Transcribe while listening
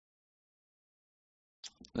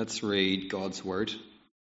Let's read God's Word.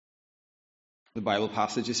 The Bible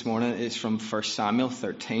passage this morning is from 1 Samuel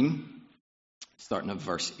 13, starting at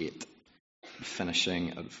verse 8,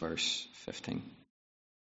 finishing at verse 15.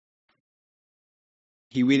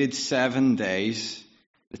 He waited 7 days,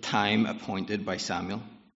 the time appointed by Samuel.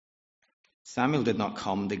 Samuel did not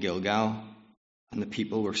come to Gilgal, and the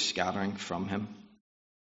people were scattering from him.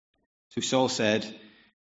 So Saul said,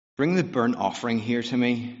 "Bring the burnt offering here to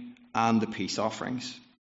me, and the peace offerings."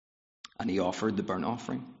 And he offered the burnt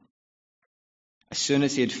offering. As soon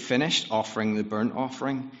as he had finished offering the burnt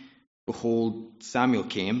offering, behold, Samuel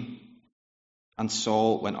came, and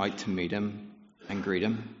Saul went out to meet him and greet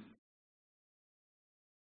him.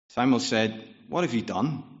 Samuel said, "What have you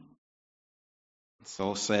done?"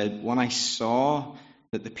 Saul said, "When I saw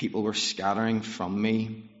that the people were scattering from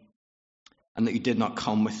me, and that you did not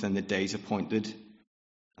come within the days appointed,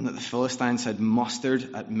 and that the Philistines had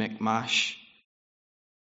mustered at Michmash,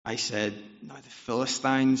 I said, now the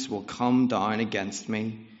Philistines will come down against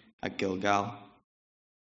me at Gilgal,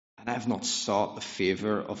 and I have not sought the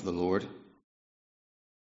favor of the Lord.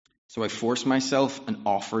 So I forced myself and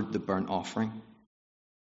offered the burnt offering."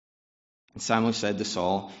 And Samuel said to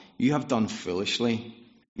Saul, "You have done foolishly.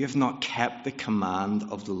 You have not kept the command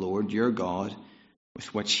of the Lord your God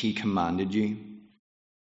with which he commanded you.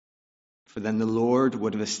 For then the Lord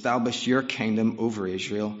would have established your kingdom over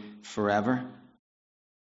Israel forever.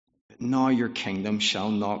 But now your kingdom shall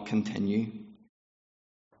not continue.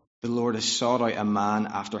 The Lord has sought out a man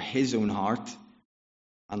after his own heart,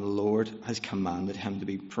 and the Lord has commanded him to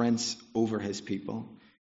be prince over his people,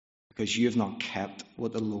 because you have not kept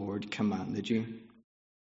what the Lord commanded you."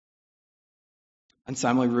 And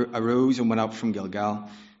Samuel arose and went up from Gilgal.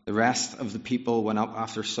 The rest of the people went up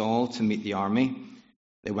after Saul to meet the army.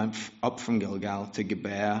 They went up from Gilgal to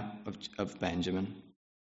Gibeah of Benjamin.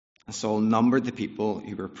 And Saul numbered the people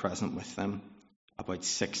who were present with them, about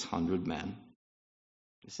 600 men.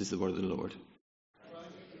 This is the word of the Lord.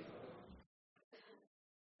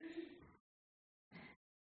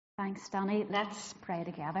 Thanks, Danny. Let's pray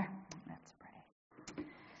together. Let's pray.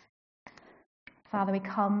 Father, we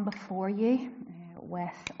come before you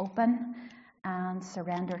with open and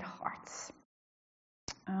surrendered hearts.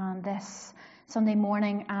 And this Sunday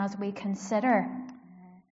morning, as we consider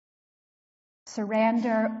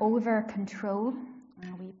surrender over control,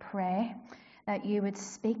 we pray that you would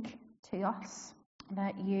speak to us,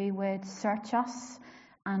 that you would search us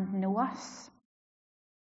and know us,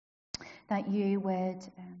 that you would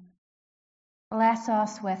bless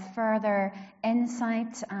us with further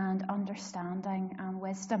insight and understanding and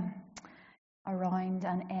wisdom around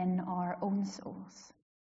and in our own souls.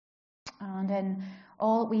 And in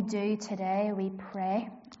all we do today, we pray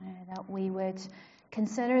that we would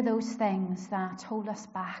consider those things that hold us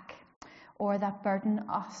back or that burden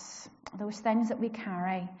us, those things that we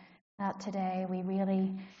carry, that today we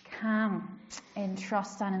really can, in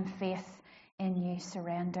trust and in faith in you,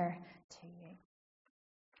 surrender to you.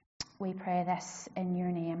 We pray this in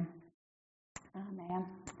your name. Amen.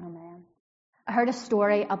 Amen. I heard a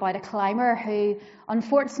story about a climber who,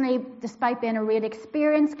 unfortunately, despite being a really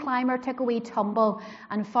experienced climber, took a wee tumble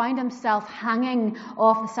and found himself hanging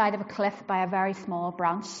off the side of a cliff by a very small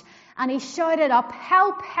branch. And he shouted up,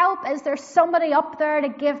 "Help, help, is there somebody up there to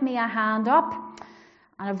give me a hand up?"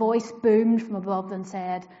 And a voice boomed from above and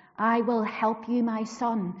said, "I will help you, my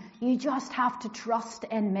son. You just have to trust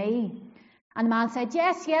in me." And the man said,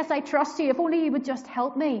 yes, I trust you. If only you would just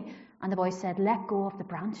help me." And the voice said, "Let go of the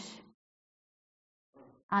branch."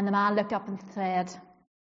 And the man looked up and said,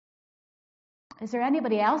 "Is there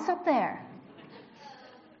anybody else up there?"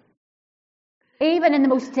 Even in the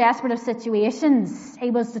most desperate of situations, he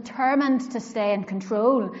was determined to stay in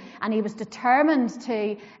control, and he was determined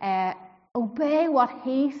to obey what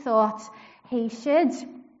he thought he should.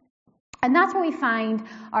 And that's where we find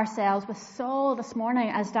ourselves with Saul this morning,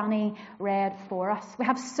 as Danny read for us. We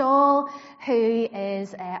have Saul, who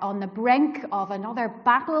is on the brink of another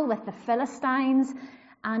battle with the Philistines,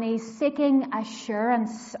 and he's seeking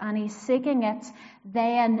assurance, and he's seeking it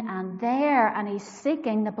then and there, and he's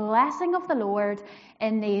seeking the blessing of the Lord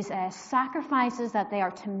in these sacrifices that they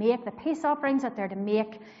are to make, the peace offerings that they're to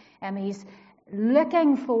make. He's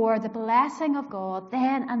looking for the blessing of God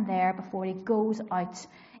then and there before he goes out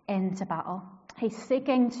into battle. He's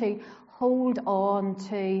seeking to hold on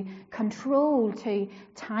to control, to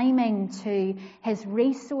timing, to his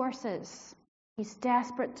resources. He's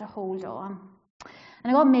desperate to hold on.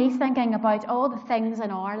 And it got me thinking about all the things in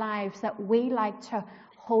our lives that we like to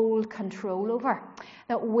hold control over,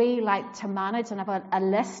 that we like to manage. And I've got a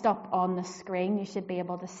list up on the screen you should be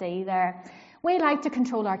able to see there. We like to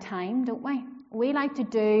control our time, don't we? We like to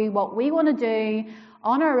do what we want to do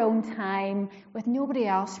on our own time with nobody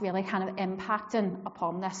else really kind of impacting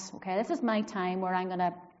upon this. Okay, this is my time where I'm going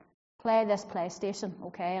to play this PlayStation,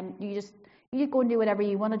 okay, and you just go and do whatever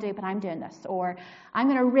you want to do, but I'm doing this. Or I'm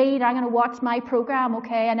going to read, I'm going to watch my program,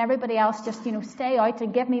 okay, and everybody else just, stay out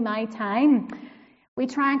and give me my time. We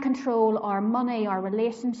try and control our money, our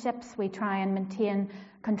relationships. We try and maintain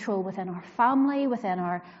control within our family, within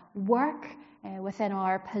our work, within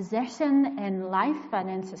our position in life and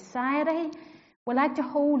in society. We like to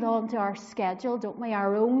hold on to our schedule, don't we?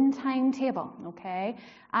 Our own timetable, okay?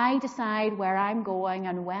 I decide where I'm going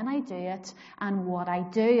and when I do it and what I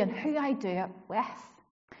do and who I do it with.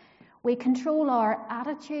 We control our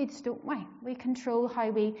attitudes, don't we? We control how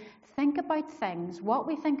we think about things, what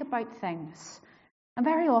we think about things. And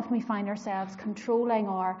very often we find ourselves controlling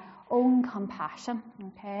our own compassion,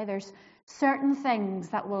 okay? There's certain things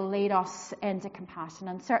that will lead us into compassion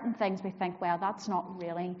and certain things we think, well, that's not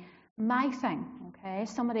really my thing, okay?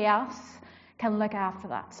 Somebody else can look after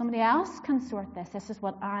that. Somebody else can sort this. This is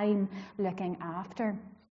what I'm looking after.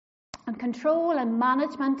 And control and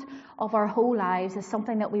management of our whole lives is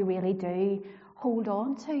something that we really do hold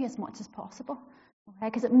on to as much as possible, okay?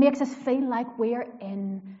 Because it makes us feel like we're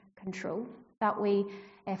in control. That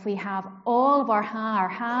if we have all of our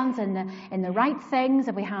hands in the right things,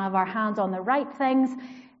 if we have our hands on the right things,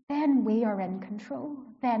 then we are in control.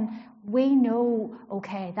 Then we know,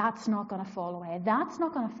 okay, that's not going to fall away. That's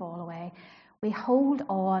not going to fall away. We hold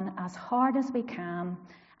on as hard as we can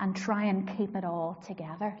and try and keep it all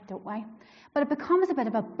together, don't we? But it becomes a bit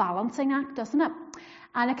of a balancing act, doesn't it?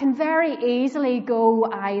 And it can very easily go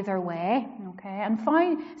either way, okay? And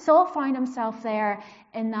Saul found himself there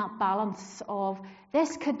in that balance of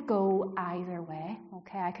this could go either way,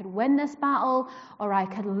 okay? I could win this battle or I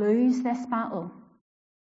could lose this battle.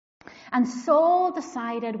 And Saul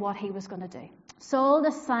decided what he was going to do. Saul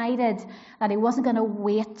decided that he wasn't going to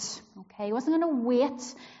wait, okay? He wasn't going to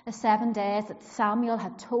wait the 7 days that Samuel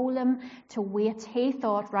had told him to wait. He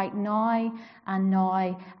thought, right now and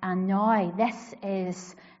now and now, this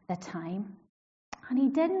is the time. And he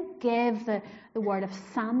didn't give the word of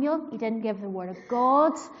Samuel. He didn't give the word of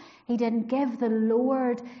God. He didn't give the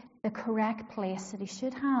Lord the correct place that he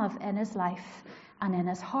should have in his life and in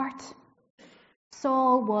his heart.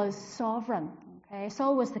 Saul was sovereign. Okay?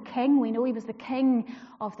 Saul was the king. We know he was the king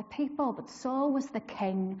of the people, but Saul was the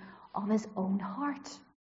king of his own heart.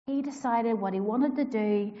 He decided what he wanted to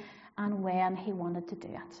do and when he wanted to do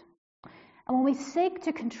it. And when we seek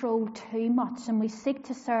to control too much and we seek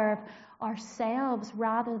to serve ourselves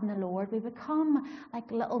rather than the Lord, we become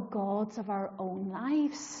like little gods of our own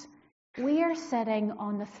lives. We are sitting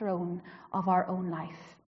on the throne of our own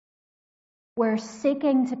life. We're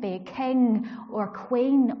seeking to be king or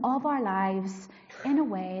queen of our lives in a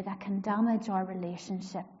way that can damage our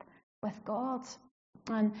relationship with God.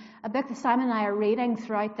 And a book that Simon and I are reading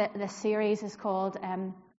throughout this series is called,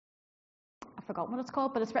 I've forgotten what it's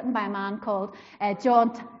called, but it's written by a man called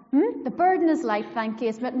The Burden is Light, thank you.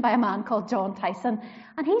 It's written by a man called John Tyson.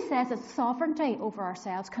 And he says it's sovereignty over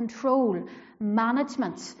ourselves, control,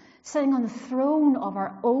 management, sitting on the throne of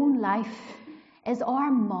our own life is our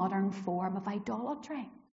modern form of idolatry.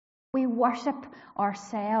 We worship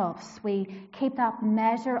ourselves. We keep that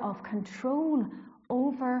measure of control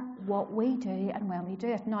over what we do and when we do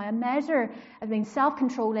it. Now,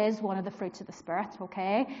 self-control is one of the fruits of the Spirit,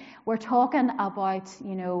 okay? We're talking about,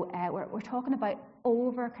 we're talking about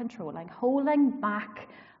over-controlling, holding back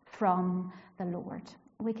from the Lord.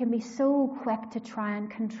 We can be so quick to try and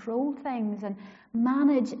control things and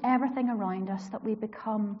manage everything around us that we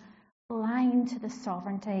become blind to the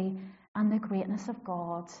sovereignty and the greatness of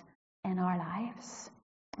God in our lives.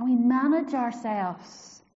 And we manage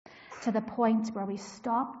ourselves to the point where we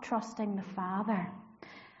stop trusting the Father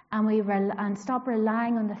and stop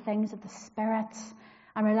relying on the things of the Spirit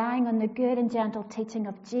and relying on the good and gentle teaching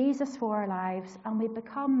of Jesus for our lives, and we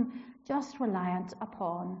become just reliant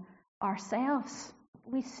upon ourselves.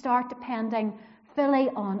 We start depending fully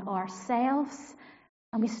on ourselves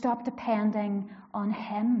and we stop depending on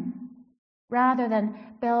Him, rather than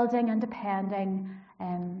building and depending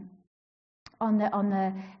on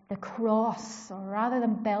the cross, or rather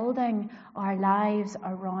than building our lives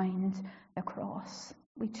around the cross.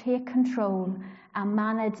 We take control and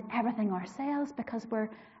manage everything ourselves because we're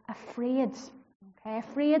afraid,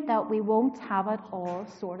 afraid that we won't have it all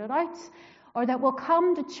sorted out, or that we'll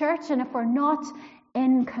come to church and if we're not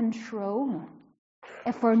in control,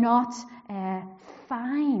 if we're not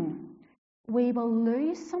fine, we will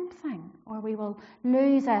lose something, or we will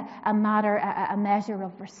lose a measure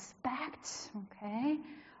of respect, okay?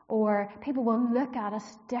 Or people will look at us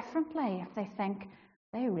differently if they think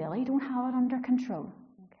they really don't have it under control.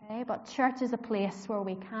 Okay? But church is a place where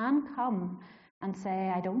we can come and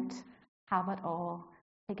say, I don't have it all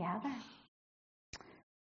together.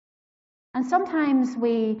 And sometimes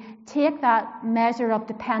we take that measure of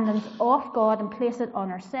dependence off God and place it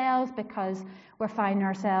on ourselves because we're finding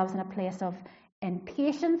ourselves in a place of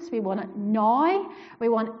impatience. We want it now. We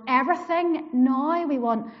want everything now. We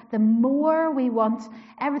want the more. We want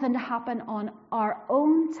everything to happen on our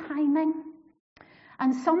own timing.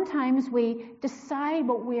 And sometimes we decide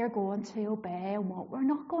what we're going to obey and what we're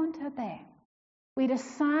not going to obey. We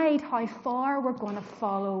decide how far we're going to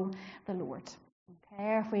follow the Lord.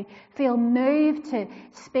 Okay? If we feel moved to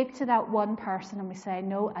speak to that one person and we say,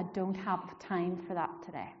 no, I don't have time for that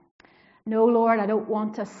today. No, Lord, I don't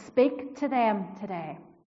want to speak to them today.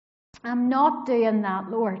 I'm not doing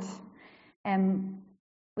that, Lord.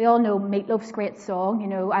 We all know Meatloaf's great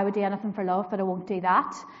song, I would do anything for love, but I won't do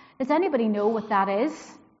that. Does anybody know what that is?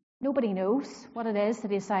 Nobody knows what it is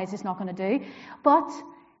that he decides he's not going to do. But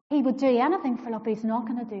he would do anything for love, but he's not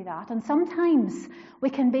going to do that. And sometimes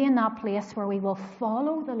we can be in that place where we will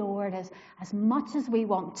follow the Lord as much as we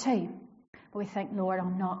want to. But we think, Lord,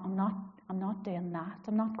 I'm not doing that.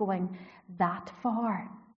 I'm not going that far.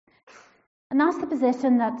 And that's the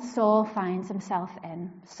position that Saul finds himself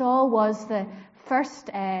in. Saul was the first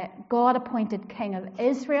God-appointed king of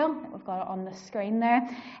Israel. We've got it on the screen there.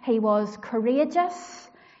 He was courageous,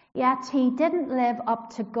 yet he didn't live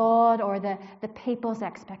up to God or the people's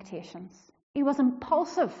expectations. He was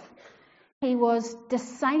impulsive. He was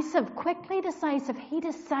decisive, quickly decisive. He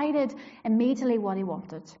decided immediately what he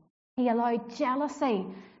wanted. He allowed jealousy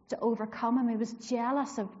to overcome him. He was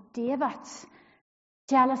jealous of David,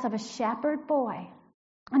 jealous of a shepherd boy.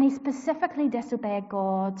 And he specifically disobeyed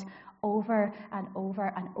God over and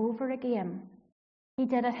over and over again. He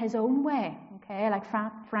did it his own way, okay? Like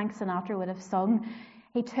Frank Sinatra would have sung,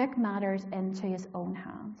 he took matters into his own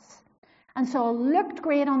hands. And so it looked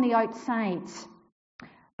great on the outside,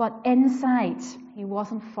 but inside he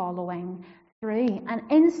wasn't following through. And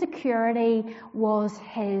insecurity was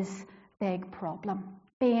his big problem.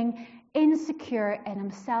 Being insecure in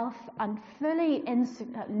himself and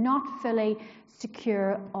not fully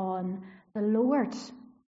secure on the Lord.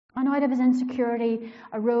 And out of his insecurity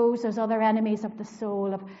arose those other enemies of the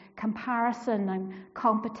soul of comparison and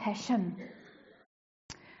competition.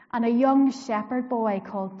 And a young shepherd boy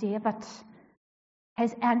called David,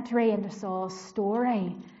 his entry into Saul's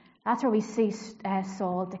story, that's where we see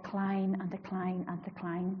Saul decline and decline and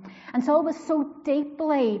decline. And Saul was so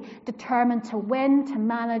deeply determined to win, to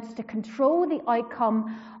manage, to control the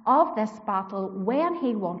outcome of this battle when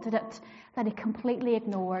he wanted it, that he completely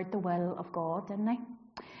ignored the will of God, didn't he?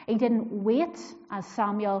 He didn't wait, as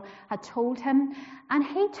Samuel had told him, and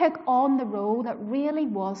he took on the role that really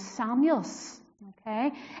was Samuel's.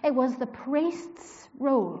 Okay? It was the priest's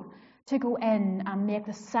role to go in and make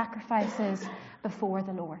the sacrifices before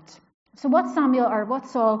the Lord. So what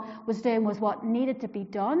Saul was doing was what needed to be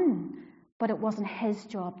done, but it wasn't his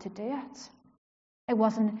job to do it. It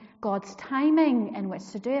wasn't God's timing in which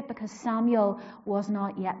to do it because Samuel was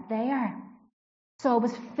not yet there. Saul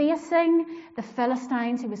was facing the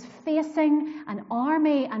Philistines, he was facing an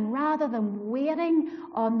army, and rather than waiting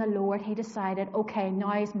on the Lord, he decided, okay,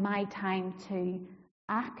 now is my time to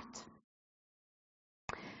act.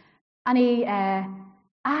 And he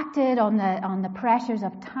acted on the pressures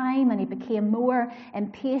of time, and he became more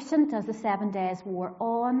impatient as the 7 days wore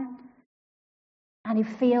on. And he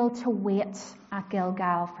failed to wait at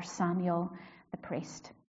Gilgal for Samuel the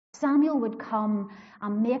priest. Samuel would come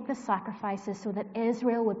and make the sacrifices so that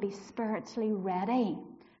Israel would be spiritually ready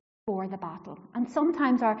for the battle. And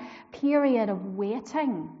sometimes our period of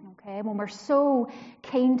waiting, okay, when we're so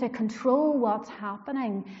keen to control what's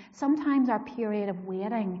happening, sometimes our period of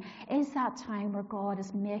waiting is that time where God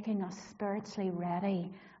is making us spiritually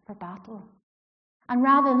ready for battle. And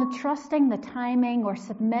rather than trusting the timing or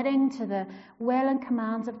submitting to the will and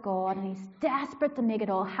commands of God, and he's desperate to make it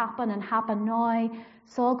all happen and happen now,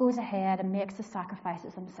 Saul goes ahead and makes the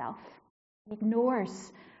sacrifices himself. He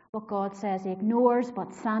ignores what God says. He ignores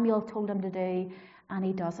what Samuel told him to do, and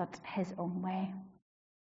he does it his own way.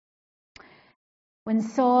 When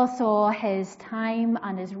Saul saw his time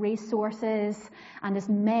and his resources and his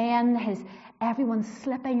men, everyone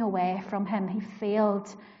slipping away from him, he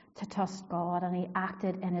failed to trust God, and he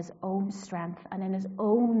acted in his own strength and in his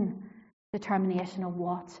own determination of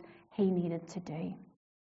what he needed to do.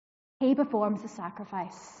 He performs the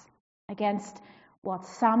sacrifice against what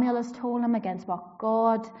Samuel has told him, against what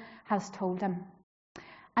God has told him.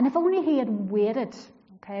 And if only he had waited,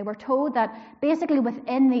 Okay, we're told that basically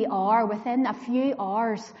within a few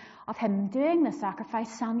hours of him doing the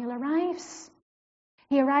sacrifice, Samuel arrives.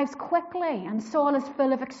 He arrives quickly, and Saul is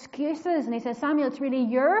full of excuses, and he says, Samuel, it's really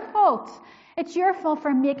your fault. It's your fault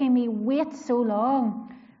for making me wait so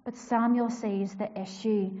long. But Samuel sees the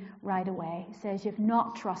issue right away. He says, you've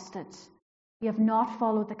not trusted. You have not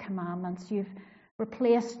followed the commandments. You've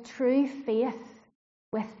replaced true faith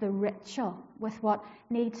with the ritual, with what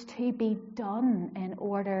needs to be done in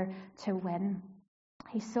order to win.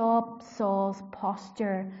 He saw Saul's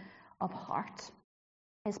posture of heart.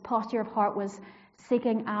 His posture of heart was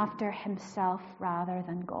seeking after himself rather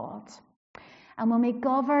than God. And when we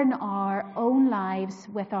govern our own lives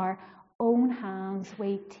with our own hands,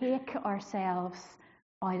 we take ourselves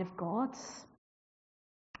out of God's.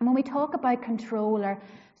 And when we talk about control or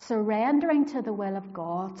surrendering to the will of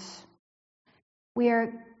God, we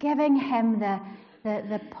are giving him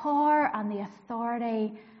the power and the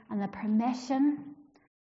authority and the permission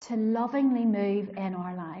to lovingly move in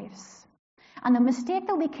our lives. And the mistake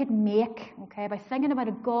that we could make, okay, by thinking about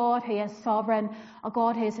a God who is sovereign, a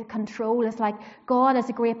God who is in control, is like God is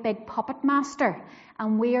a great big puppet master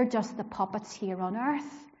and we're just the puppets here on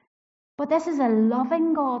earth. But this is a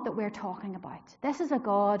loving God that we're talking about. This is a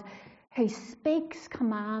God who speaks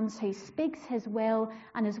commands, who speaks his will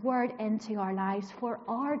and his word into our lives for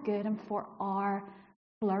our good and for our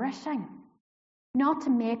flourishing. Not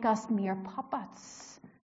to make us mere puppets,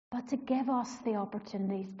 but to give us the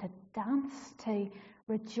opportunities to dance, to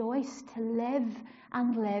rejoice, to live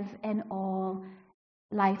and live in all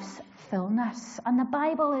life's fullness. And the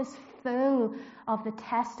Bible is full of the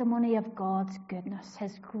testimony of God's goodness,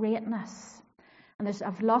 his greatness. And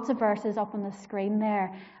I've lots of verses up on the screen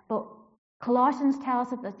there, but Colossians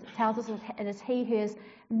tells us that it is he who has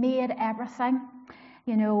made everything.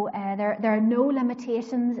 You know, there are no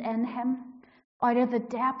limitations in him. Out of the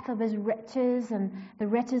depth of his riches and the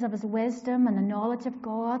riches of his wisdom and the knowledge of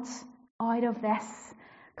God, out of this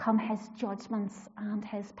come his judgments and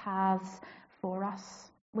his paths for us.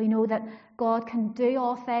 We know that God can do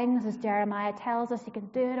all things, as Jeremiah tells us. He can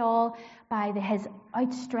do it all by his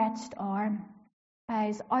outstretched arm. By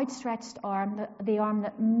his outstretched arm, the arm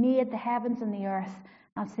that made the heavens and the earth,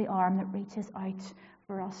 that's the arm that reaches out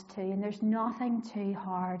for us too. And there's nothing too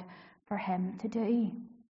hard for him to do.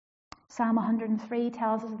 Psalm 103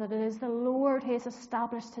 tells us that it is the Lord who has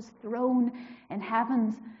established his throne in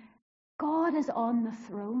heavens. God is on the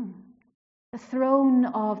throne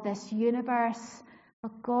of this universe,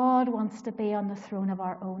 but God wants to be on the throne of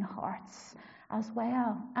our own hearts as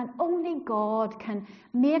well. And only God can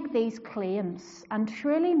make these claims and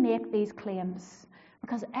truly make these claims,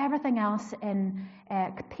 because everything else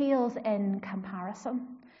pales in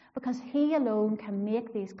comparison, because he alone can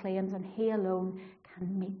make these claims and he alone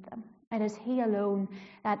can meet them. It is he alone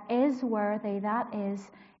that is worthy, that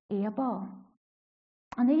is able.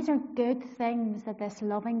 And these are good things that this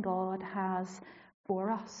loving God has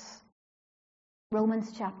for us.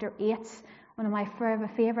 Romans chapter 8, one of my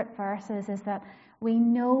favourite verses, is that we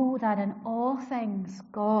know that in all things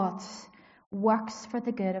God works for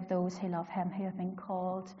the good of those who love him, who have been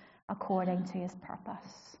called according to his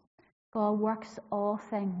purpose. God works all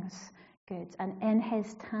things good, and in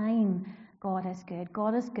his time God is good.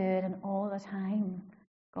 God is good, and all the time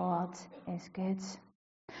God is good.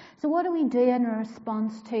 So what do we do in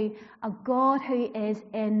response to a God who is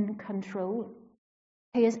in control,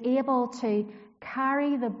 who is able to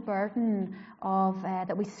carry the burden of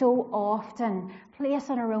that we so often place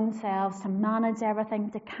on our own selves, to manage everything,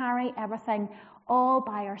 to carry everything all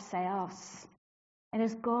by ourselves? It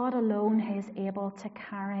is God alone who is able to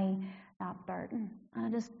carry that burden.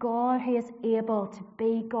 And it is God who is able to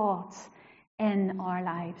be God in our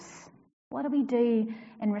lives. What do we do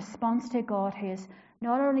in response to God who is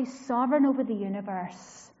not only sovereign over the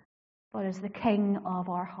universe, but is the King of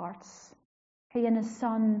our hearts, who in his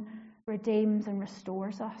Son redeems and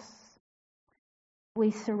restores us?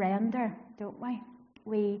 We surrender, don't we?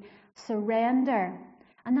 We surrender.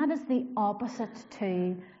 And that is the opposite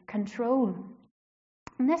to control.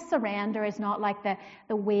 And this surrender is not like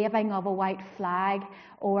the waving of a white flag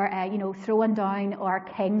or, throwing down our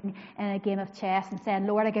king in a game of chess and saying,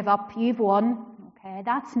 Lord, I give up, you've won. Okay,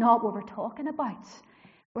 that's not what we're talking about.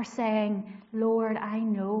 We're saying, Lord, I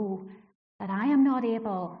know that I am not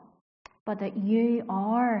able, but that you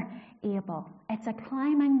are able. It's a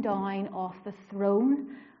climbing down off the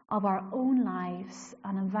throne of our own lives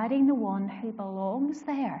and inviting the one who belongs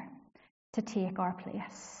there to take our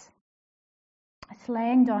place. It's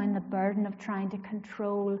laying down the burden of trying to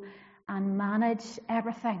control and manage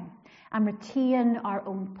everything and retain our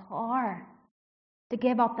own power. to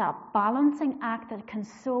give up that balancing act that can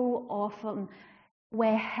so often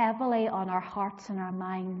weigh heavily on our hearts and our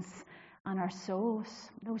minds and our souls,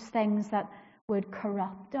 those things that would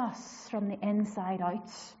corrupt us from the inside out.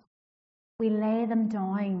 We lay them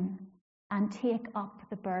down and take up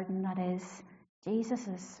the burden that is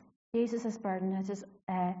Jesus's. Jesus's burden is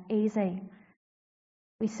easy.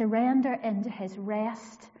 We surrender into his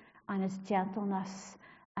rest and his gentleness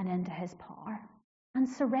and into his power. And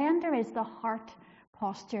surrender is the heart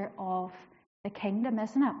posture of the kingdom,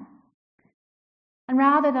 isn't it? And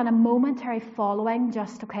rather than a momentary following,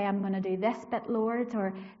 just, okay, I'm going to do this bit, Lord,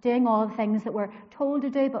 or doing all the things that we're told to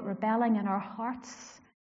do, but rebelling in our hearts,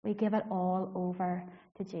 we give it all over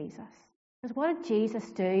to Jesus. Because what did Jesus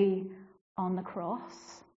do on the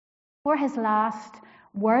cross? What were his last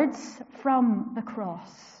words from the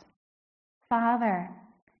cross? Father,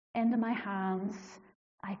 into my hands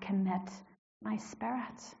I commit my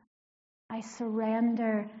spirit. I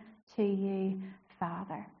surrender to you,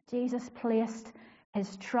 Father. Jesus placed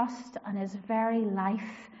his trust and his very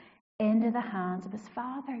life into the hands of his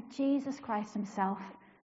Father. Jesus Christ himself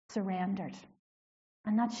surrendered.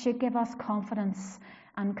 And that should give us confidence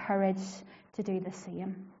and courage to do the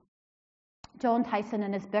same. John Tyson,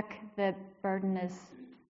 in his book, The Burden is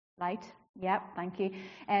Light, yep, thank you,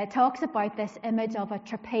 talks about this image of a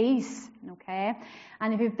trapeze, okay?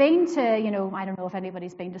 And if you've been to, I don't know if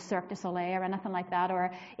anybody's been to Cirque du Soleil or anything like that,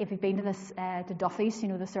 or if you've been to this, to Duffy's,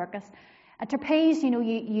 the circus. A trapeze,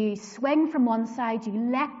 you swing from one side, you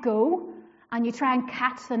let go, and you try and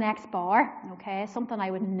catch the next bar, okay? Something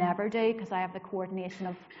I would never do because I have the coordination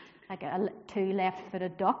of like a two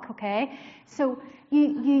left-footed duck, okay? So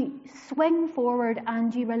you swing forward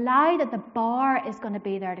and you rely that the bar is going to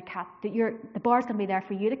be there to catch, the bar is going to be there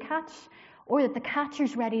for you to catch, or that the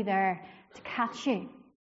catcher's ready there to catch you,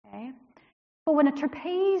 okay? But when a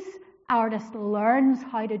trapeze artist learns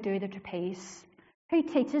how to do the trapeze, who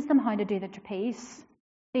teaches them how to do the trapeze?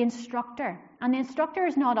 The instructor. And the instructor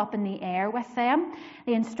is not up in the air with them.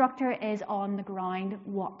 The instructor is on the ground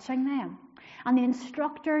watching them. And the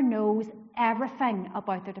instructor knows everything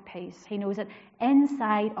about the trapeze. He knows it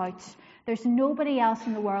inside out. There's nobody else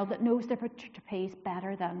in the world that knows the trapeze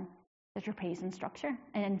better than the trapeze instructor.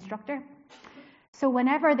 So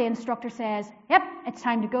whenever the instructor says, yep, it's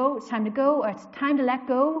time to go, or it's time to let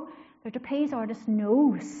go, the trapeze artist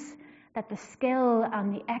knows that the skill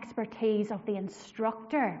and the expertise of the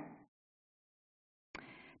instructor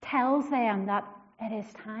tells them that it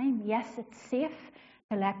is time. Yes, it's safe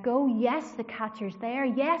to let go. Yes, the catcher's there.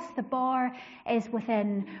 Yes, the bar is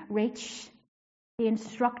within reach. The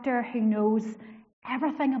instructor who knows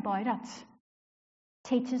everything about it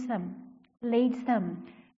teaches them, leads them,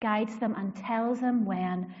 guides them, and tells them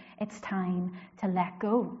when it's time to let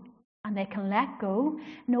go. And they can let go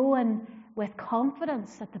knowing with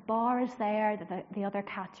confidence that the bar is there, that the other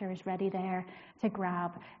catcher is ready there to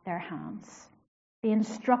grab their hands. The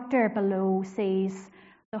instructor below sees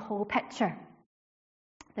the whole picture.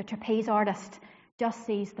 The trapeze artist just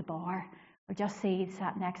sees the bar, or just sees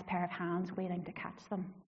that next pair of hands waiting to catch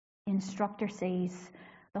them. The instructor sees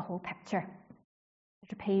the whole picture.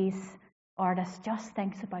 The trapeze artist just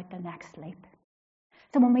thinks about the next leap.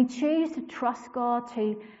 So when we choose to trust God,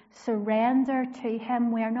 to surrender to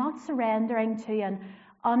him, we are not surrendering to an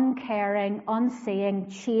uncaring, unseeing,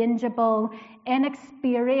 changeable,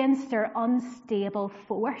 inexperienced or unstable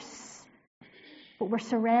force. But we're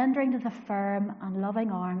surrendering to the firm and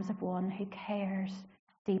loving arms of one who cares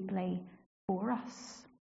deeply for us,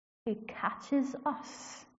 who catches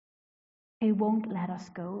us, who won't let us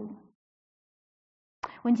go.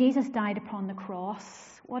 When Jesus died upon the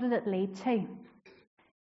cross, what did it lead to?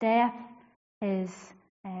 Death, his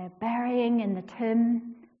burying in the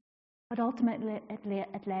tomb, but ultimately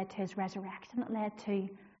it led to his resurrection. It led to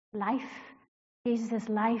life. Jesus'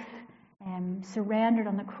 life surrendered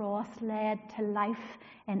on the cross led to life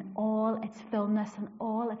in all its fullness and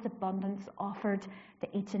all its abundance offered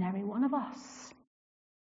to each and every one of us.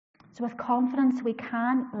 So with confidence we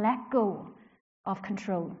can let go of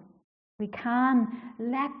control. We can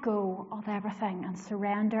let go of everything and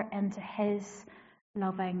surrender into his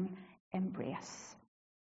loving embrace.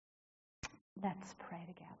 Let's pray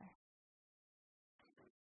together.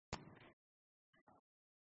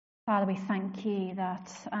 Father, we thank you that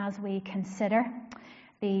as we consider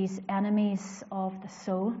these enemies of the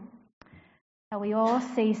soul, that we all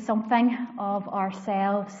see something of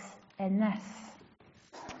ourselves in this.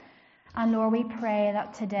 And Lord, we pray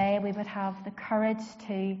that today we would have the courage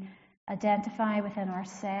to identify within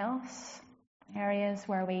ourselves areas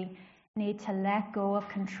where we need to let go of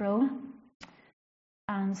control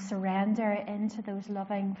and surrender into those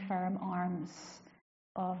loving, firm arms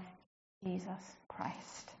of Jesus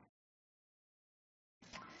Christ.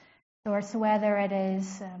 Lord, so whether it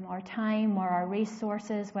is our time or our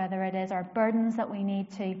resources, whether it is our burdens that we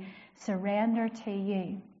need to surrender to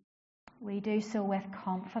you, we do so with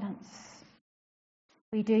confidence.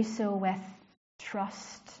 We do so with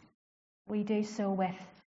trust. We do so with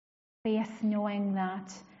faith, knowing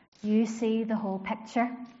that you see the whole picture.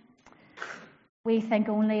 We think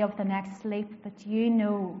only of the next leap, but you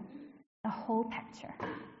know the whole picture.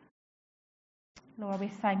 Lord, we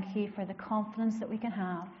thank you for the confidence that we can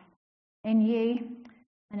have in you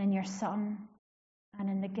and in your Son and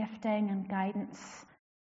in the gifting and guidance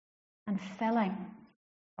and filling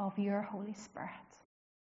of your Holy Spirit.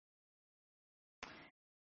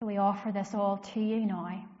 So we offer this all to you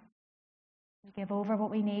now. We give over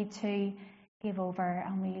what we need to give over,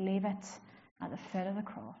 and we leave it at the foot of the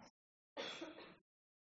cross.